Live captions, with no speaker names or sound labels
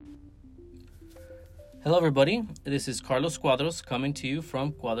Hello, everybody. This is Carlos Cuadros coming to you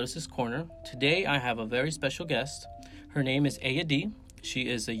from Cuadros' Corner. Today, I have a very special guest. Her name is Aya D. She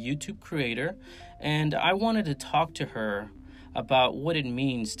is a YouTube creator, and I wanted to talk to her about what it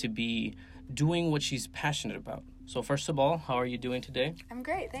means to be doing what she's passionate about. So, first of all, how are you doing today? I'm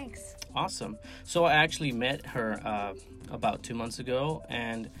great, thanks. Awesome. So, I actually met her about 2 months ago,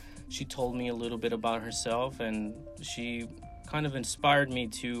 and she told me a little bit about herself, and she kind of inspired me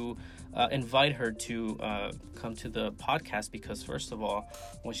to invite her to come to the podcast because, first of all,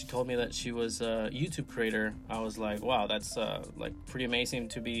 when she told me that she was a YouTube creator, I was like, wow, that's pretty amazing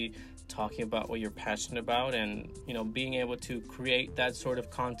to be talking about what you're passionate about and, being able to create that sort of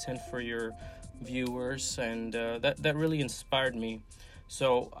content for your viewers. And that really inspired me.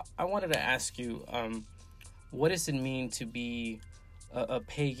 So I wanted to ask you, what does it mean to be a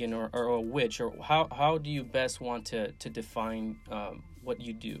pagan or a witch, or how do you best want to define what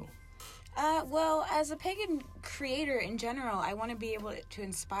you do? Well, as a pagan creator in general, I want to be able to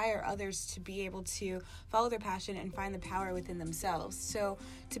inspire others to be able to follow their passion and find the power within themselves. So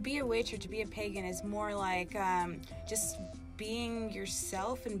to be a witch or to be a pagan is more like just being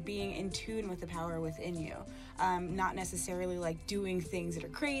yourself and being in tune with the power within you. Not necessarily like doing things that are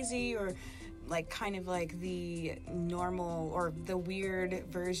crazy or like kind of like the normal or the weird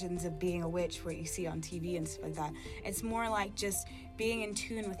versions of being a witch what you see on TV and stuff like that. It's more like just being in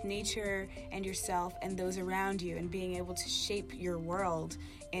tune with nature and yourself and those around you and being able to shape your world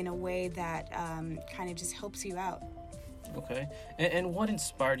in a way that kind of just helps you out. Okay. And what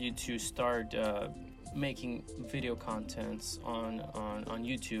inspired you to start making video contents on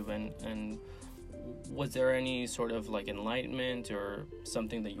YouTube, and was there any sort of like enlightenment or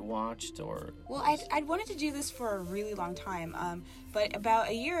something that you watched? Or well, I'd wanted to do this for a really long time, but about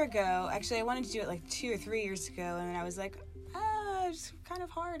a year ago, actually I wanted to do it like 2 or 3 years ago, and then I was like, it's kind of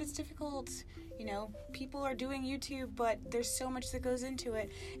hard, it's difficult, people are doing YouTube, but there's so much that goes into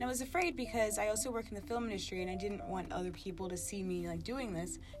it. And I was afraid because I also work in the film industry and I didn't want other people to see me like doing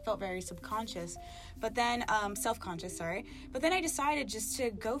this. Felt very subconscious, but then self-conscious, sorry. But then I decided just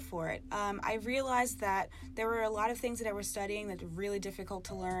to go for it. I realized that there were a lot of things that I was studying that were really difficult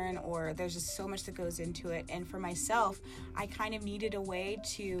to learn, or there's just so much that goes into it. And for myself, I kind of needed a way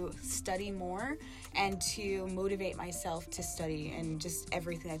to study more and to motivate myself to study and just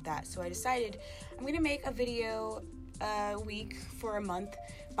everything like that. So I decided I'm going to make a video a week for a month,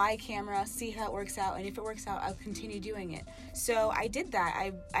 buy a camera, see how it works out, and if it works out, I'll continue doing it. So I did that.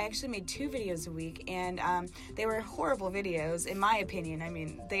 I actually made 2 videos a week, and they were horrible videos, in my opinion. I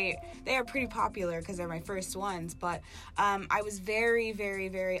mean, they are pretty popular because they're my first ones, but I was very, very,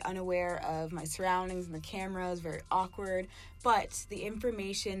 very unaware of my surroundings and the camera. It was very awkward, but the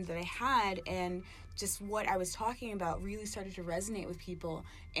information that I had and just what I was talking about really started to resonate with people,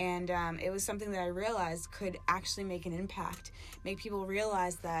 and it was something that I realized could actually make an impact, make people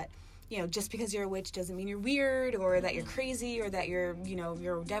realize that just because you're a witch doesn't mean you're weird or that you're crazy or that you're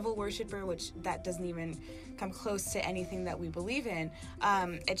a devil worshiper, which that doesn't even come close to anything that we believe in.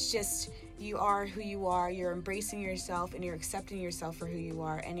 It's just you are who you are, you're embracing yourself and you're accepting yourself for who you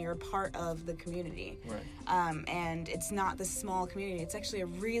are, and you're a part of the community. Right. And it's not the small community, it's actually a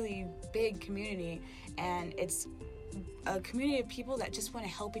really big community, and it's a community of people that just want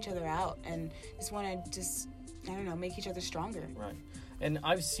to help each other out and just want to make each other stronger. Right. And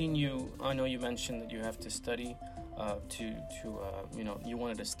I've seen you, I know you mentioned that you have to study you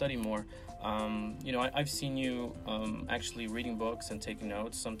wanted to study more. I've seen you actually reading books and taking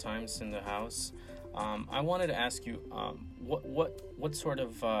notes sometimes in the house. I wanted to ask you, what sort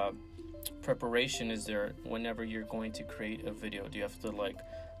of preparation is there whenever you're going to create a video? Do you have to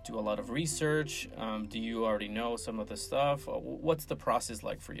do a lot of research? Do you already know some of the stuff? What's the process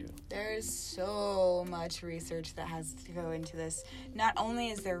like for you? There's so much research that has to go into this. Not only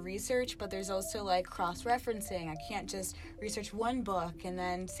is there research, but there's also cross-referencing. I can't just research one book and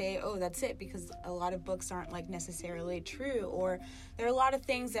then say, oh, that's it, because a lot of books aren't necessarily true, or there are a lot of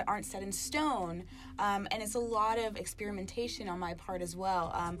things that aren't set in stone, and it's a lot of experimentation on my part as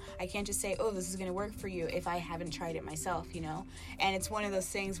well. I can't just say, oh, this is going to work for you if I haven't tried it myself, and it's one of those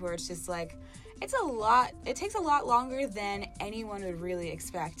things where it's just it takes a lot longer than anyone would really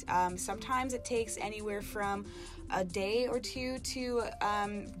expect. Sometimes it takes anywhere from a day or 2 to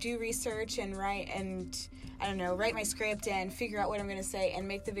do research and write my script and figure out what I'm going to say and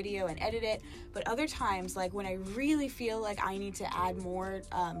make the video and edit it. But other times, when I really feel like I need to add more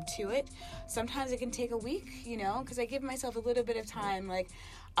to it, sometimes it can take a week, because I give myself a little bit of time.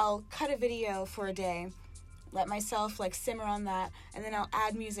 I'll cut a video for a day, let myself like simmer on that, and then I'll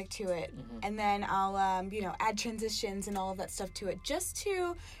add music to it, and then I'll add transitions and all of that stuff to it, just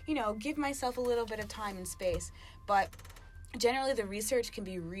to give myself a little bit of time and space. But generally the research can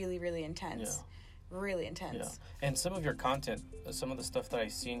be really, really intense. Really intense. Yeah. And some of your content, some of the stuff that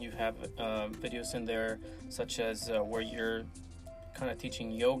I've seen, you have videos in there such as where you're kind of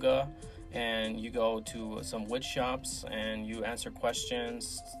teaching yoga, and you go to some wood shops and you answer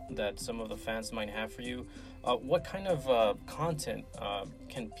questions that some of the fans might have for you. What kind of content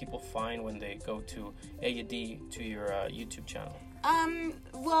can people find when they go to AUD to your YouTube channel?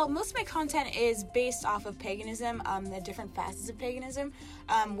 Well, most of my content is based off of paganism, the different facets of paganism,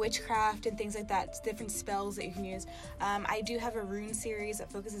 witchcraft and things like that, different spells that you can use. I do have a rune series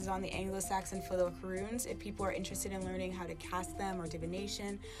that focuses on the Anglo-Saxon Philic runes, if people are interested in learning how to cast them or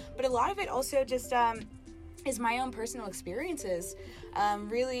divination. But a lot of it also just is my own personal experiences,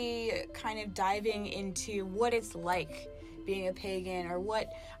 really kind of diving into what it's like being a pagan, or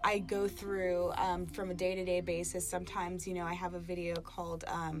what I go through from a day-to-day basis. Sometimes, I have a video called,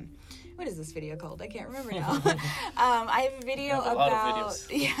 what is this video called? I can't remember now. I have a video about,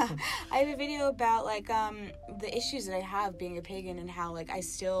 I have a video about like the issues that I have being a pagan, and how like I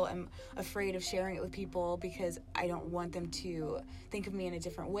still am afraid of sharing it with people because I don't want them to think of me in a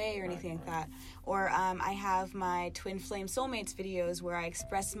different way or anything like that. Or I have my Twin Flame Soulmates videos where I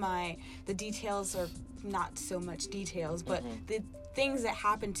express the details, or not so much details, but the things that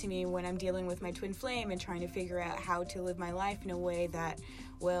happen to me when I'm dealing with my twin flame and trying to figure out how to live my life in a way that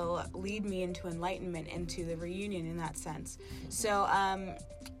will lead me into enlightenment, into the reunion in that sense. So,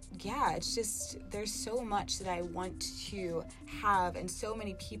 it's just, there's so much that I want to have, and so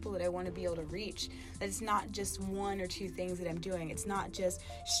many people that I want to be able to reach, that it's not just one or two things that I'm doing. It's not just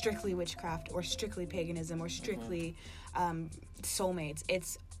strictly witchcraft or strictly paganism or strictly soulmates.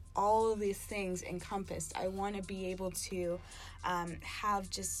 It's all of these things encompassed. I want to be able to have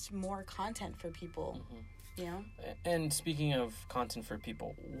just more content for people, And speaking of content for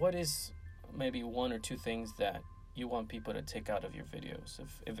people, what is maybe one or two things that you want people to take out of your videos,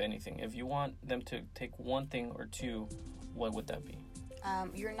 if anything? If you want them to take one thing or two, what would that be?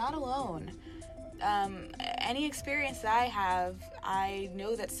 You're not alone. Any experience that I have, I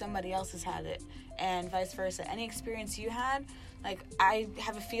know that somebody else has had it, and vice versa. Any experience you had, like, I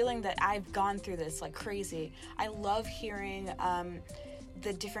have a feeling that I've gone through this like crazy. I love hearing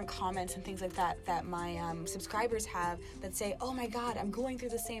the different comments and things like that my subscribers have that say, oh my God, I'm going through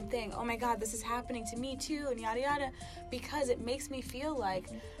the same thing. Oh my God, this is happening to me too, and yada yada, because it makes me feel like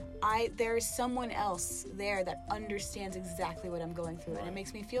there is someone else there that understands exactly what I'm going through, and it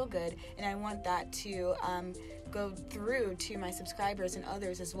makes me feel good, and I want that to go through to my subscribers and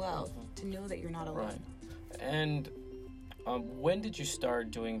others as well, to know that you're not alone. Right. And when did you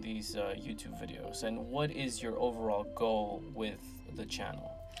start doing these YouTube videos, and what is your overall goal with the channel?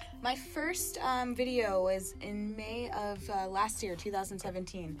 My first video was in May of last year,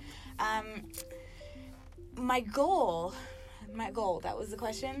 2017. My goal, that was the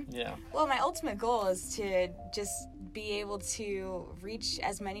question? Yeah. Well, my ultimate goal is to just be able to reach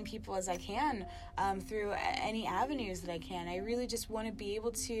as many people as I can through any avenues that I can. I really just want to be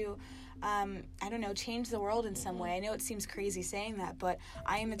able to change the world in some way. I know it seems crazy saying that, but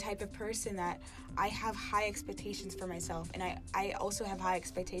I am the type of person that I have high expectations for myself, and I also have high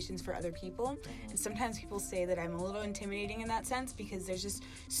expectations for other people. And sometimes people say that I'm a little intimidating in that sense, because there's just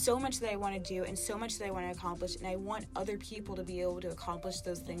so much that I want to do and so much that I want to accomplish, and I want other people to be able to accomplish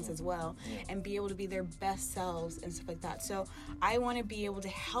those things as well, and be able to be their best selves and stuff like that. So I want to be able to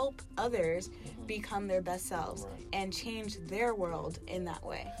help others become their best selves and change their world in that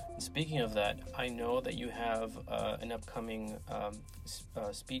way. Speaking of that, I know that you have an upcoming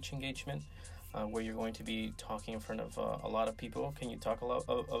speech engagement where you're going to be talking in front of a lot of people. Can you talk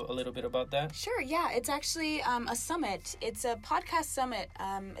a little bit about that? Sure, yeah. It's actually a summit. It's a podcast summit.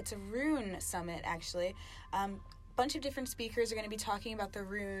 It's a rune summit, actually. Bunch of different speakers are going to be talking about the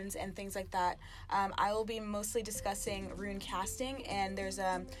runes and things like that. I will be mostly discussing rune casting, and there's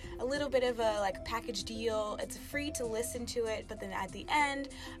a little bit of a package deal. It's free to listen to it, but then at the end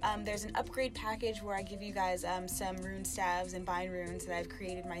there's an upgrade package where I give you guys some rune staves and bind runes that I've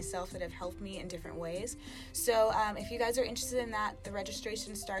created myself that have helped me in different ways. So if you guys are interested in that, the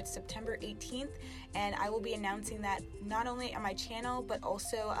registration starts September 18th, and I will be announcing that not only on my channel but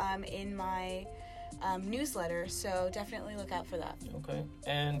also in my newsletter, so definitely look out for that. Okay.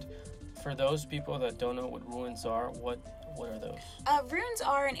 And for those people that don't know what runes are, what What are those? Runes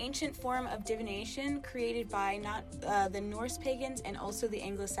are an ancient form of divination created by the Norse pagans and also the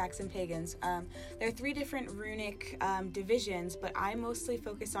Anglo-Saxon pagans. There are 3 different runic divisions, but I mostly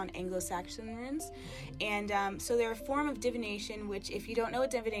focus on Anglo-Saxon runes. And so they're a form of divination, which, if you don't know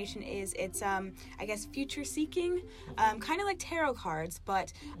what divination is, it's, I guess, future-seeking, kind of like tarot cards,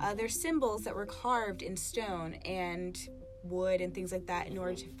 but they're symbols that were carved in stone and wood and things like that in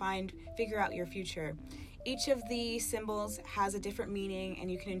order to figure out your future. Each of the symbols has a different meaning,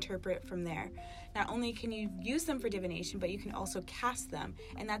 and you can interpret from there. Not only can you use them for divination, but you can also cast them,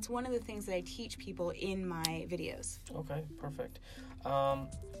 and that's one of the things that I teach people in my videos. Okay, perfect.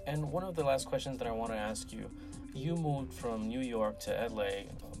 And one of the last questions that I want to ask you, you moved from New York to LA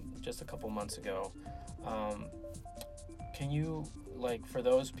just a couple months ago. Can you, like, for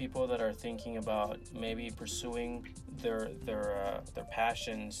those people that are thinking about maybe pursuing their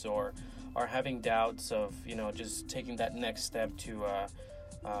passions, or are having doubts of, just taking that next step to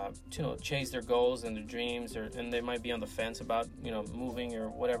chase their goals and their dreams, and they might be on the fence about, moving or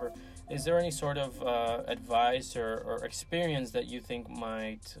whatever, is there any sort of advice or experience that you think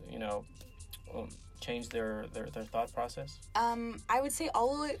might, change their thought process? I would say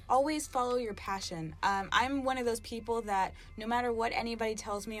always follow your passion. I'm one of those people that no matter what anybody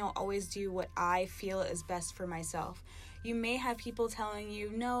tells me, I'll always do what I feel is best for myself. You may have people telling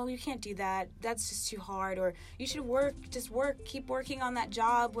you, no, you can't do that, that's just too hard, or you should keep working on that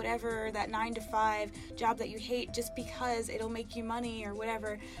job, whatever, that 9-to-5 job that you hate just because it'll make you money or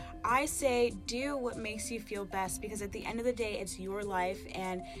whatever. I say do what makes you feel best, because at the end of the day, it's your life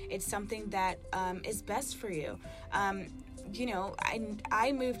and it's something that is best for you.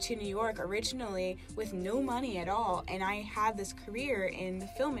 I moved to New York originally with no money at all, and I had this career in the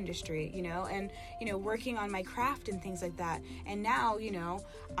film industry, and working on my craft and things like that. And now,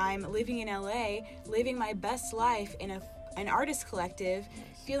 I'm living in LA, living my best life in an artist collective,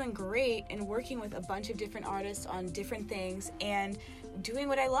 feeling great and working with a bunch of different artists on different things and doing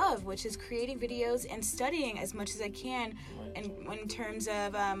what I love, which is creating videos and studying as much as I can. And in terms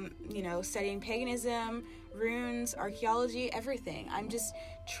of, studying paganism, runes, archaeology, everything. I'm just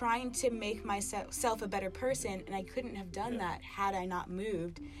trying to make myself a better person, and I couldn't have done that had I not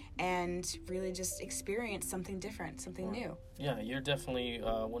moved and really just experienced something different, something new. Yeah, you're definitely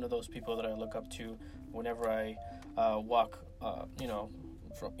one of those people that I look up to whenever I walk,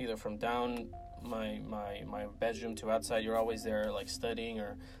 from down my bedroom to outside. You're always there, like, studying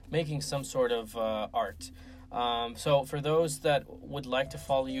or making some sort of art. So for those that would like to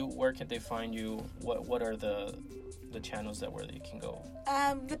follow you, where can they find you? What are the channels where they can go?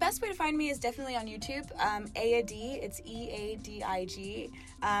 The best way to find me is definitely on YouTube. Eadig, it's EADIG.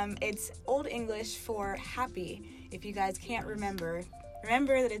 It's Old English for happy. If you guys can't remember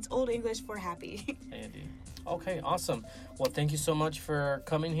that it's Old English for happy. Eadig. Okay, awesome. Well, thank you so much for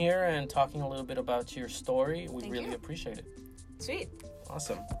coming here and talking a little bit about your story. We really appreciate it. Sweet.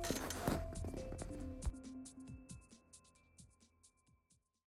 Awesome.